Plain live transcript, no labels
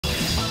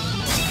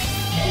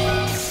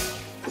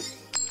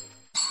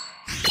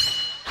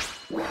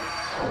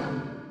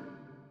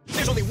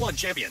one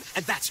champion,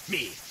 and that's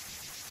me.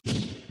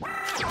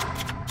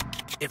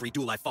 Every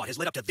duel I've fought has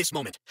led up to this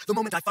moment. The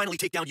moment I finally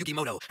take down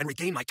Yukimoto and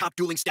regain my top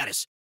dueling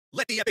status.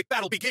 Let the epic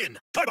battle begin!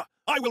 Kaiba,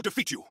 I will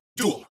defeat you.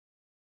 Duel.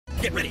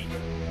 Get ready.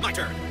 My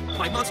turn.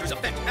 My monster's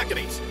effect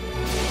activates.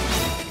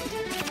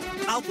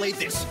 I'll play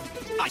this.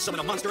 I summon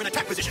a monster in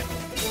attack position.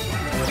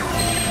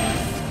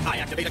 I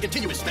activate a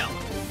continuous spell.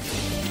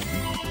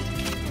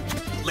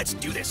 Let's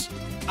do this.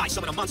 I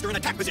summon a monster in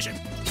attack position.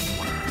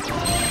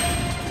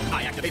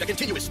 I activate a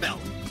continuous spell.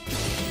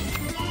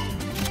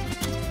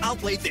 I'll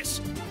play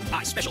this.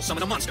 I special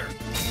summon a monster.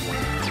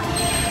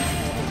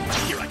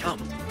 Here I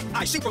come.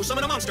 I synchro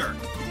summon a monster.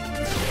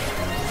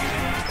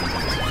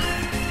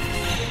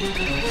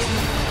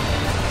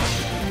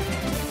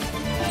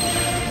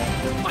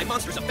 My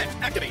monster's effect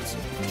activates.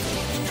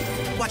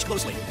 Watch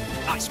closely.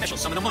 I special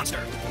summon a monster.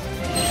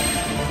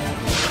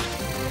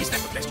 Is that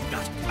the best you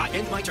got? I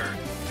end my turn.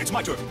 It's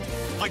my turn.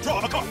 I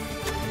draw a card.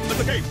 Let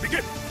the game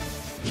begin.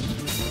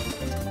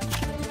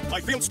 My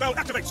field spell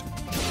activates.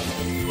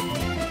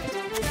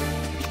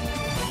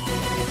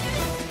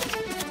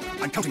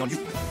 I'm counting on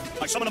you.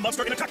 I summon a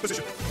monster in attack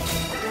position.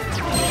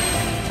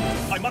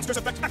 My monster's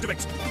effect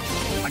activates.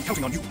 I'm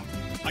counting on you.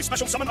 I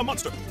special summon a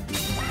monster.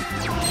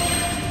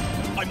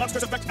 My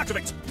monster's effect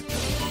activates.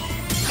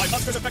 My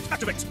monster's effect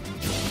activates.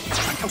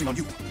 I'm counting on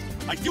you.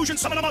 I fusion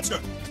summon a monster.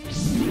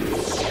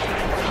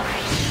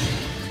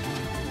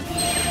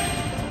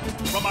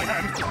 From my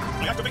hand,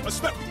 I activate a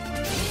spell.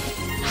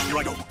 Here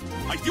I go.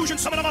 I fusion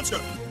summon a monster.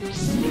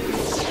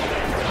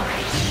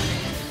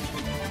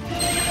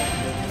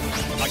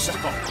 I set a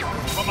card.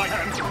 From my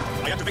hand,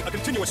 I activate a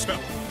continuous spell.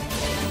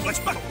 Let's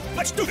battle.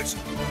 Let's do this.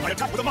 I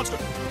attack with a monster.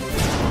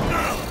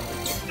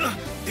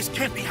 This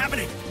can't be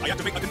happening. I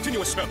activate a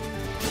continuous spell.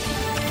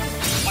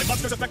 My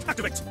monster's effect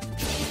activates.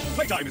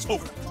 Playtime is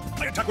over.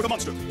 I attack with a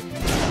monster.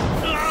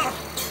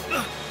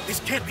 This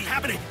can't be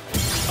happening.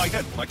 I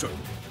end my turn.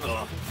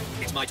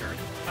 It's my turn.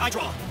 I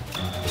draw.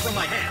 From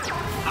my hand,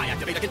 I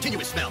activate a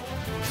continuous spell.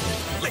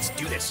 Let's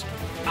do this.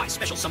 I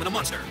special summon a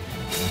monster.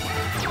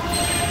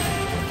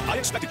 I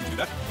expected you to do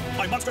that.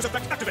 My monster's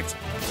effect activates.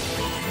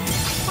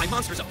 My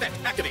monster's effect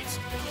activates.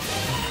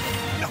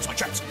 Now's my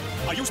chance.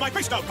 I use my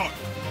face down card.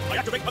 I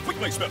activate a quick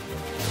play spell.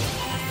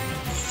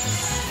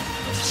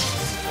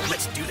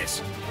 Let's do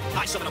this.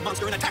 I summon a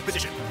monster in attack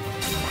position.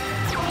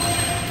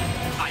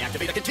 I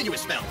activate a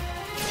continuous spell.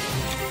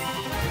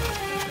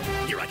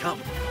 Here I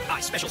come.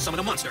 I special summon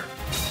a monster.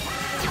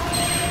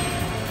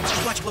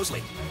 Watch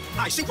closely.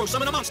 I synchro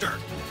summon a monster.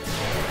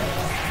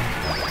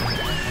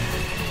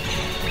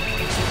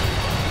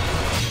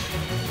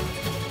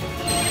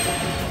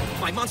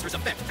 My monster's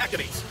effect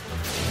activates.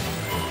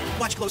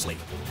 Watch closely.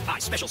 I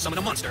special summon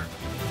a monster.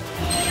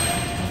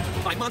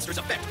 My monster's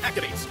effect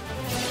activates.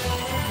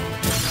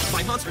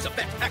 My monster's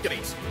effect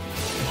activates.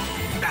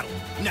 Battle,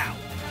 now.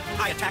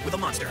 I attack with a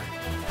monster.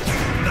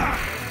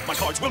 My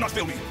cards will not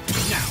fail me.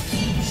 Now,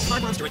 my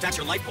monster attacks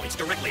your life points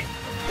directly.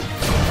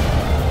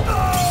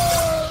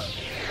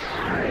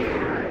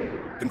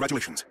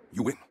 Congratulations,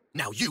 you win.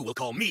 Now you will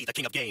call me the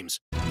king of games.